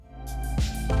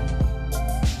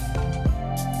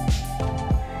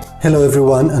Hello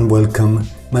everyone and welcome.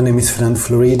 My name is Fran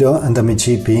Florido and I'm a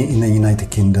GP in the United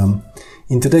Kingdom.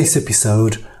 In today's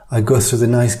episode, I go through the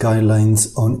NICE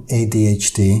guidelines on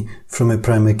ADHD from a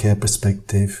primary care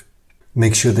perspective.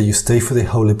 Make sure that you stay for the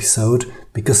whole episode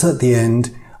because at the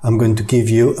end, I'm going to give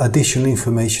you additional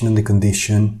information on the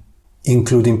condition,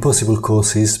 including possible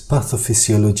causes,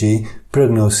 pathophysiology,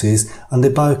 prognosis, and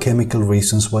the biochemical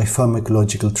reasons why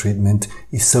pharmacological treatment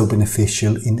is so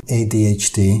beneficial in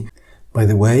ADHD. By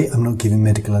the way, I'm not giving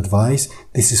medical advice.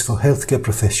 This is for healthcare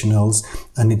professionals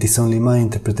and it is only my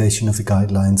interpretation of the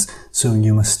guidelines, so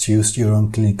you must use your own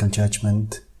clinical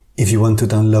judgment. If you want to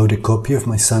download a copy of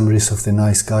my summaries of the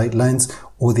NICE guidelines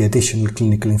or the additional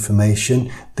clinical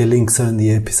information, the links are in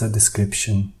the episode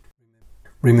description.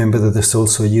 Remember that there's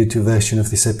also a YouTube version of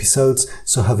these episodes,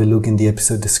 so have a look in the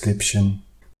episode description.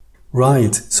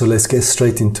 Right, so let's get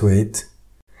straight into it.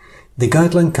 The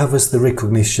guideline covers the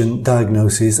recognition,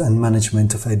 diagnosis and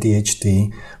management of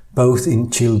ADHD, both in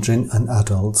children and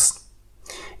adults.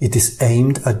 It is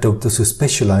aimed at doctors who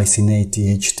specialize in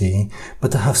ADHD,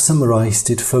 but I have summarized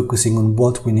it focusing on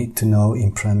what we need to know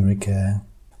in primary care.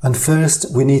 And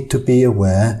first, we need to be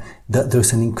aware that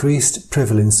there's an increased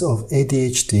prevalence of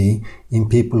ADHD in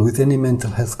people with any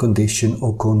mental health condition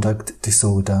or conduct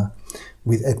disorder,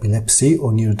 with epilepsy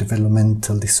or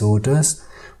neurodevelopmental disorders,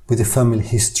 with a family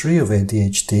history of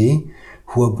ADHD,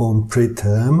 who are born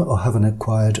preterm or have an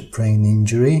acquired brain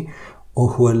injury,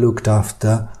 or who are looked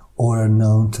after or are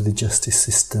known to the justice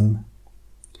system.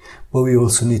 But we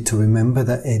also need to remember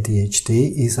that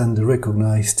ADHD is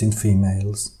under-recognized in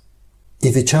females.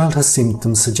 If a child has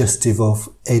symptoms suggestive of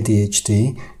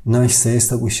ADHD, NICE says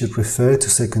that we should refer to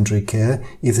secondary care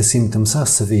if the symptoms are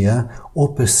severe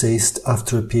or persist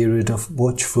after a period of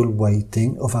watchful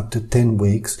waiting of up to 10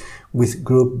 weeks with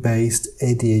group-based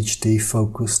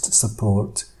ADHD-focused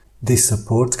support. This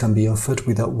support can be offered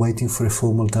without waiting for a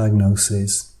formal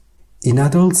diagnosis. In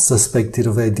adults suspected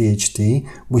of ADHD,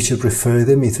 we should refer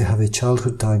them if they have a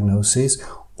childhood diagnosis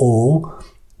or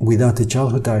without a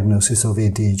childhood diagnosis of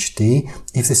ADHD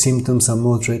if the symptoms are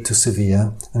moderate to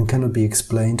severe and cannot be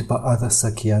explained by other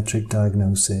psychiatric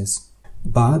diagnoses.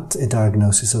 But a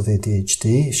diagnosis of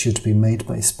ADHD should be made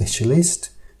by a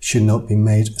specialist, should not be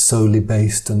made solely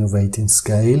based on a rating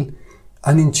scale,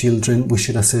 and in children we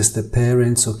should assess the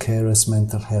parents' or carers'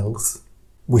 mental health.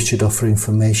 We should offer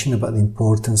information about the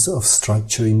importance of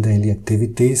structure in daily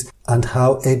activities and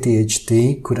how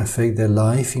ADHD could affect their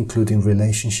life, including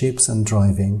relationships and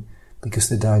driving, because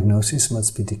the diagnosis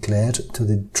must be declared to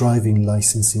the driving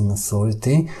licensing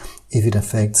authority if it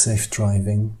affects safe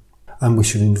driving. And we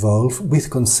should involve, with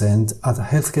consent, other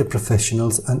healthcare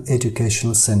professionals and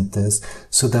educational centres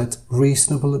so that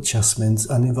reasonable adjustments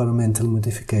and environmental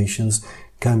modifications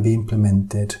can be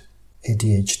implemented.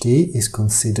 ADHD is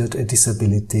considered a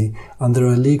disability and there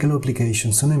are legal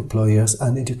obligations on employers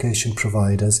and education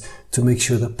providers to make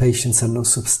sure that patients are not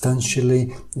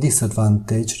substantially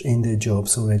disadvantaged in their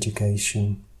jobs or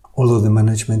education. Although the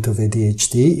management of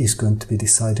ADHD is going to be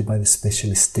decided by the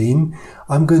specialist team,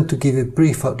 I'm going to give a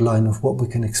brief outline of what we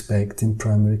can expect in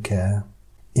primary care.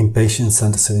 In patients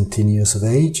under 17 years of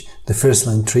age, the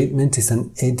first-line treatment is an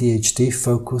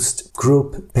ADHD-focused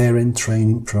group parent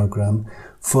training program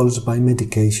followed by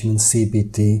medication and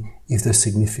CBT if there's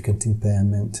significant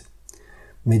impairment.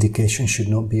 Medication should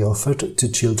not be offered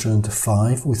to children under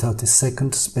 5 without a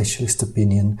second specialist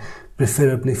opinion,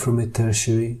 preferably from a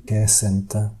tertiary care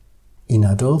centre. In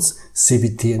adults,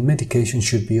 CBT and medication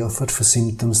should be offered for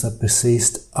symptoms that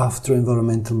persist after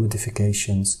environmental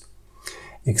modifications.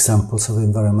 Examples of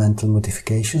environmental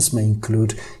modifications may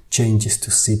include changes to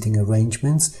seating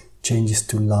arrangements, changes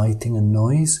to lighting and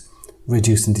noise,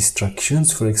 reducing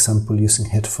distractions, for example using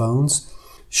headphones,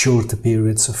 shorter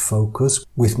periods of focus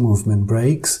with movement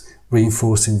breaks,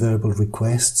 reinforcing verbal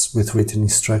requests with written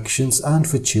instructions, and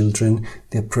for children,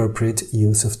 the appropriate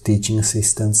use of teaching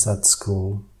assistants at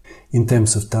school. In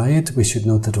terms of diet, we should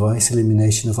not advise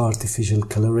elimination of artificial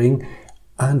colouring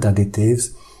and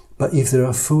additives, but if there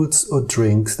are foods or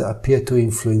drinks that appear to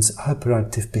influence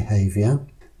hyperactive behaviour,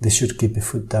 they should keep a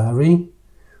food diary.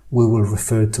 We will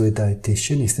refer to a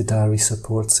dietitian if the diary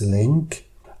supports a link,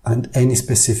 and any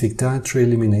specific dietary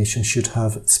elimination should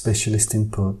have specialist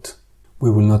input.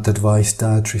 We will not advise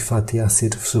dietary fatty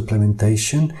acid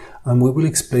supplementation, and we will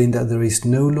explain that there is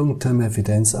no long-term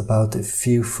evidence about a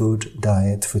few food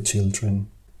diet for children.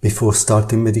 Before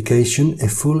starting medication, a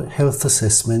full health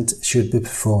assessment should be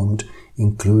performed,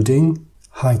 including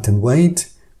height and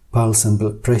weight, pulse and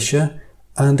blood pressure,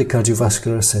 and a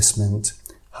cardiovascular assessment.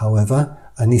 However,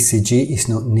 an ECG is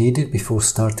not needed before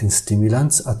starting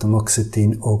stimulants,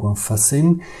 atomoxetine or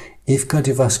guanfacine, if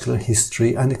cardiovascular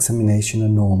history and examination are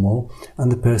normal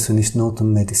and the person is not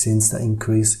on medicines that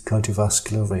increase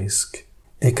cardiovascular risk.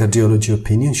 A cardiology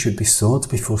opinion should be sought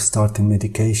before starting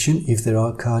medication if there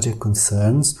are cardiac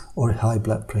concerns or high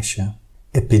blood pressure.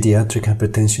 A pediatric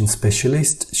hypertension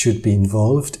specialist should be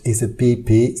involved if the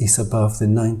BP is above the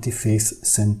 95th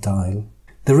centile.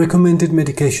 The recommended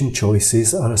medication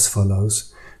choices are as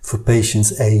follows. For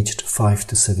patients aged 5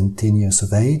 to 17 years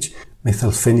of age,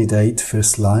 methylphenidate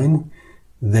first line,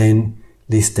 then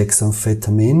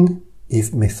lisdexamfetamine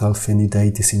if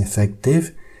methylphenidate is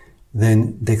ineffective,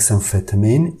 then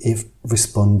dexamphetamine if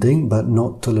responding but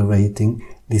not tolerating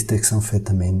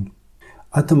lisdexamfetamine.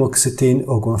 Atomoxetine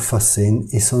or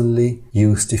guanfacine is only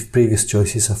used if previous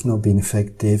choices have not been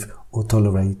effective or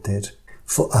tolerated.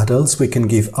 For adults, we can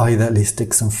give either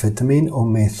lisdexamfetamine or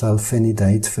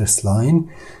methylphenidate first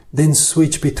line, then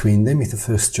switch between them if the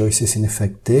first choice is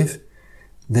ineffective,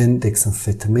 then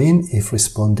dexamphetamine if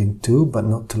responding to but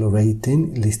not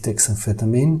tolerating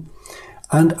lisdexamfetamine,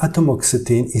 and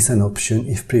atomoxetine is an option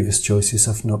if previous choices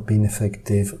have not been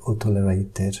effective or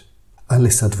tolerated.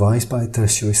 Unless advised by a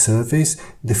tertiary service,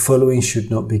 the following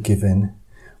should not be given: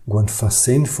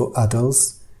 guanfacine for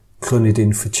adults,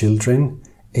 clonidine for children,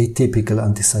 atypical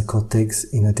antipsychotics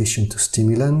in addition to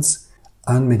stimulants,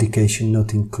 and medication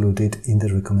not included in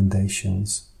the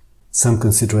recommendations. Some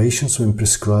considerations when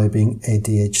prescribing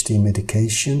ADHD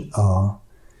medication are: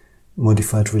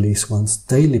 modified release once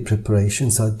daily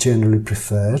preparations are generally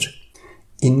preferred.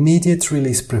 Immediate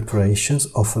release preparations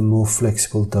offer more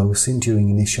flexible dosing during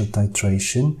initial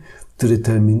titration to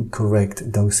determine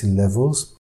correct dosing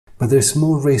levels, but there is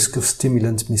more risk of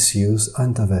stimulant misuse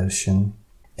and aversion.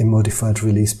 A modified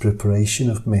release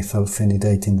preparation of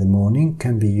methylphenidate in the morning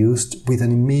can be used with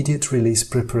an immediate release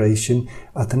preparation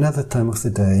at another time of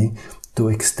the day to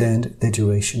extend the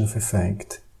duration of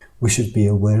effect. We should be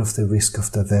aware of the risk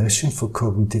of diversion for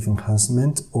cognitive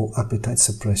enhancement or appetite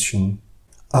suppression.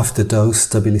 After dose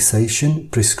stabilization,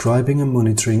 prescribing and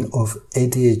monitoring of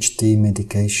ADHD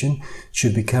medication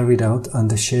should be carried out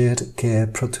under shared care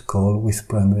protocol with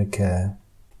primary care.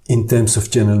 In terms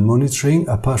of general monitoring,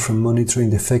 apart from monitoring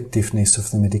the effectiveness of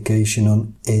the medication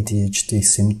on ADHD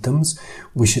symptoms,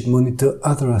 we should monitor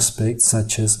other aspects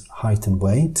such as height and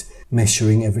weight,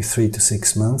 measuring every 3 to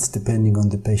 6 months depending on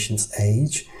the patient's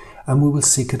age, and we will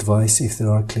seek advice if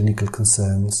there are clinical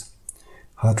concerns.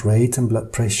 Heart rate and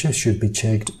blood pressure should be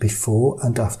checked before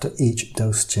and after each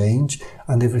dose change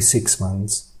and every 6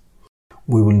 months.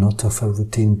 We will not offer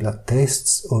routine blood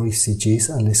tests or ECGs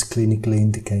unless clinically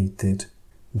indicated.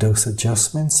 Dose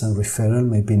adjustments and referral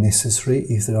may be necessary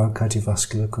if there are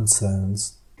cardiovascular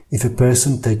concerns. If a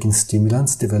person taking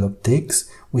stimulants develops tics,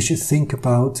 we should think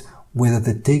about whether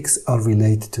the tics are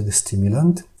related to the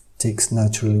stimulant, tics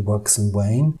naturally wax and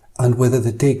wane, and whether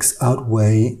the tics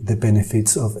outweigh the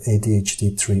benefits of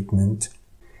ADHD treatment.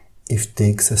 If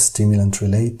tics are stimulant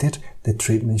related, the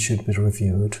treatment should be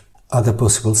reviewed. Other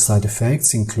possible side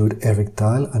effects include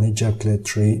erectile and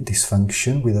ejaculatory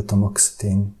dysfunction with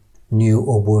atomoxetine. New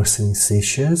or worsening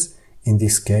seizures. In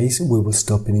this case, we will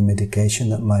stop any medication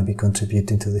that might be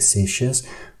contributing to the seizures,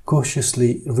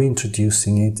 cautiously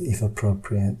reintroducing it if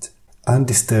appropriate. And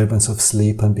disturbance of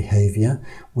sleep and behavior,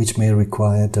 which may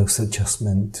require dose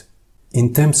adjustment.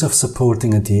 In terms of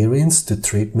supporting adherence to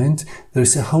treatment, there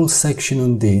is a whole section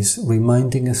on this,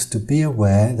 reminding us to be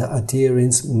aware that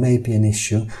adherence may be an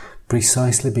issue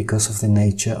precisely because of the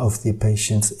nature of the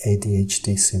patient's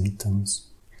ADHD symptoms.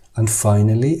 And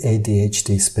finally,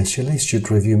 ADHD specialists should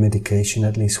review medication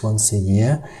at least once a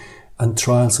year, and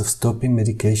trials of stopping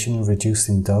medication and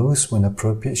reducing dose when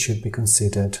appropriate should be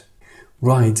considered.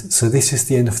 Right, so this is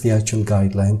the end of the actual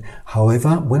guideline.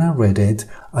 However, when I read it,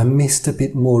 I missed a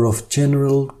bit more of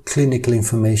general clinical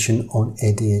information on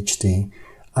ADHD.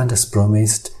 And as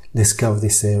promised, let's cover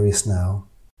these areas now.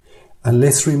 And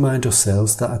let's remind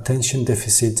ourselves that attention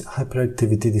deficit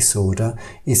hyperactivity disorder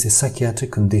is a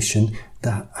psychiatric condition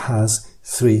that has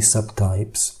 3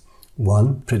 subtypes.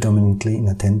 1, predominantly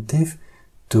inattentive,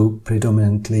 2,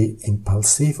 predominantly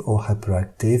impulsive or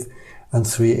hyperactive, and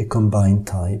 3, a combined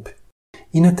type.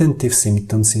 Inattentive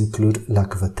symptoms include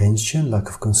lack of attention, lack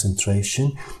of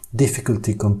concentration,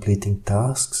 difficulty completing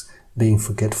tasks, being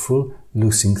forgetful,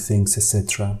 losing things,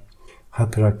 etc.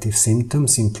 Hyperactive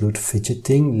symptoms include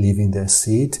fidgeting, leaving their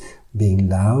seat, being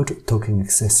loud, talking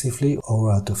excessively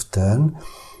or out of turn,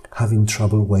 having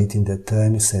trouble waiting their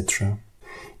turn, etc.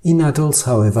 In adults,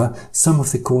 however, some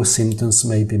of the core symptoms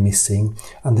may be missing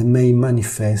and they may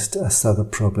manifest as other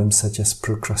problems such as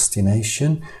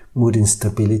procrastination, mood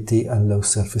instability and low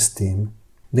self-esteem.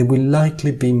 They will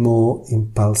likely be more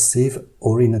impulsive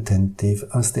or inattentive,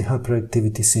 as the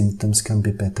hyperactivity symptoms can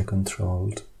be better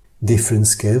controlled. Different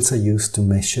scales are used to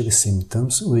measure the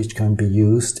symptoms, which can be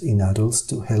used in adults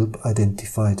to help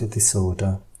identify the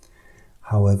disorder.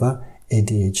 However,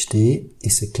 ADHD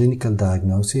is a clinical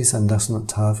diagnosis and does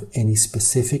not have any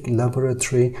specific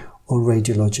laboratory or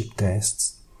radiologic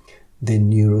tests. The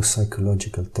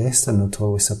neuropsychological tests are not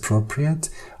always appropriate,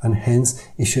 and hence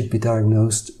it should be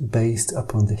diagnosed based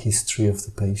upon the history of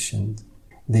the patient.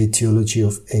 The etiology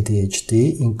of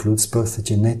ADHD includes both a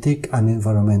genetic and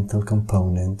environmental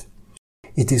component.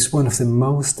 It is one of the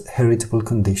most heritable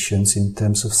conditions in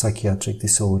terms of psychiatric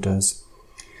disorders.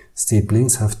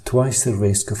 Siblings have twice the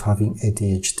risk of having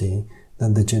ADHD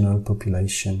than the general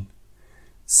population.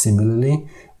 Similarly,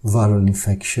 viral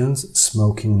infections,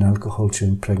 smoking and alcohol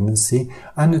during pregnancy,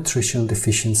 and nutritional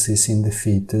deficiencies in the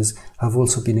fetus have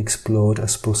also been explored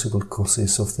as possible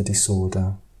causes of the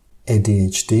disorder.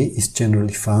 ADHD is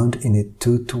generally found in a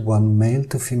 2-to-1 male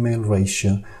to female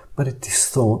ratio, but it is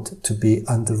thought to be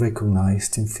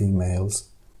under-recognized in females.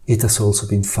 It has also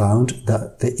been found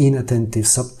that the inattentive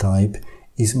subtype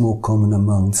is more common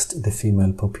amongst the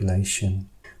female population.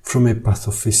 From a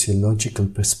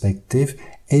pathophysiological perspective,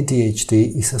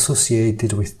 ADHD is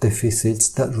associated with deficits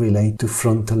that relate to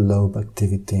frontal lobe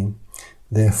activity.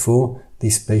 Therefore,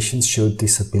 these patients show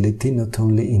disability not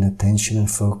only in attention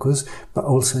and focus, but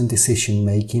also in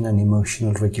decision-making and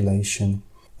emotional regulation.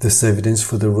 There's evidence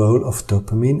for the role of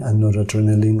dopamine and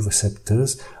noradrenaline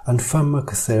receptors, and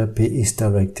pharmacotherapy is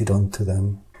directed onto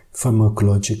them.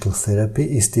 Pharmacological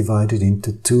therapy is divided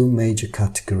into two major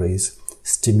categories: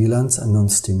 stimulants and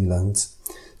non-stimulants.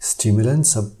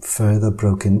 Stimulants are further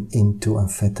broken into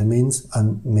amphetamines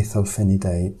and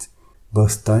methylphenidate.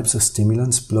 Both types of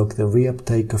stimulants block the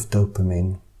reuptake of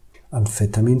dopamine.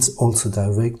 Amphetamines also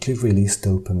directly release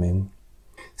dopamine.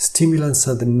 Stimulants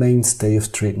are the mainstay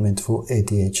of treatment for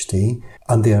ADHD,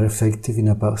 and they are effective in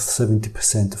about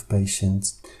 70% of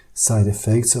patients. Side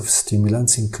effects of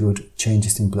stimulants include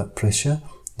changes in blood pressure,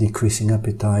 decreasing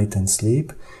appetite and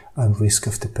sleep, and risk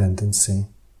of dependency.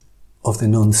 Of the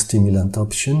non-stimulant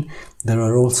option, there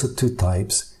are also two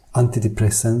types: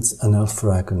 antidepressants and alpha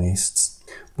agonists.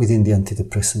 Within the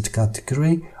antidepressant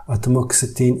category,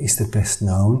 atomoxetine is the best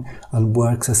known and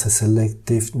works as a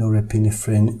selective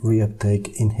norepinephrine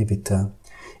reuptake inhibitor.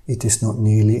 It is not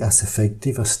nearly as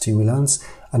effective as stimulants,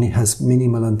 and it has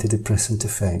minimal antidepressant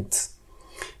effects.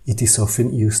 It is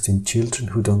often used in children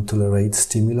who don't tolerate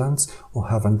stimulants or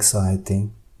have anxiety.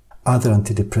 Other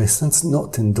antidepressants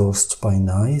not endorsed by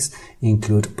NICE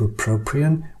include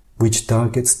bupropion, which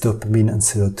targets dopamine and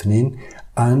serotonin,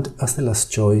 and, as the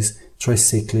last choice,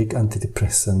 tricyclic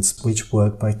antidepressants, which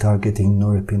work by targeting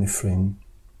norepinephrine.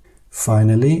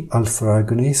 Finally, alpha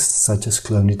agonists such as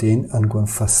clonidine and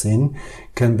guanfacine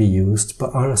can be used,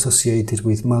 but are associated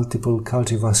with multiple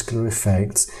cardiovascular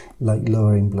effects like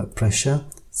lowering blood pressure,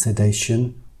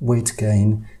 sedation, weight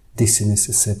gain, dizziness,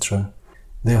 etc.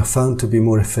 They are found to be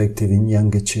more effective in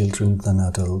younger children than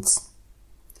adults.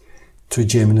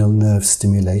 Trigeminal nerve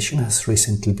stimulation has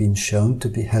recently been shown to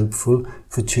be helpful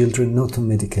for children not on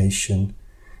medication.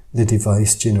 The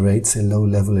device generates a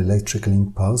low-level electrical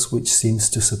impulse which seems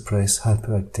to suppress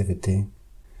hyperactivity.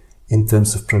 In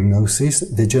terms of prognosis,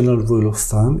 the general rule of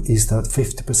thumb is that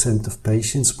 50% of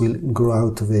patients will grow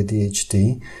out of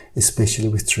ADHD, especially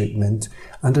with treatment,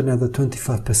 and another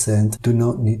 25% do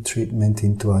not need treatment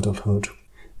into adulthood.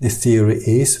 The theory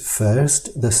is,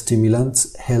 first, that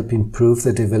stimulants help improve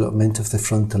the development of the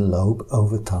frontal lobe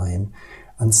over time,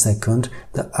 and second,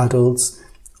 that adults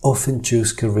often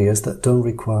choose careers that don't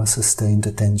require sustained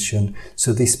attention,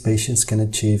 so these patients can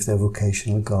achieve their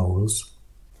vocational goals.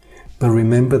 But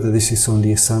remember that this is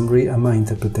only a summary and my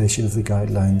interpretation of the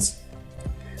guidelines.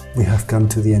 We have come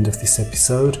to the end of this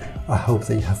episode. I hope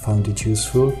that you have found it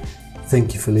useful.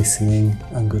 Thank you for listening,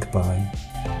 and goodbye.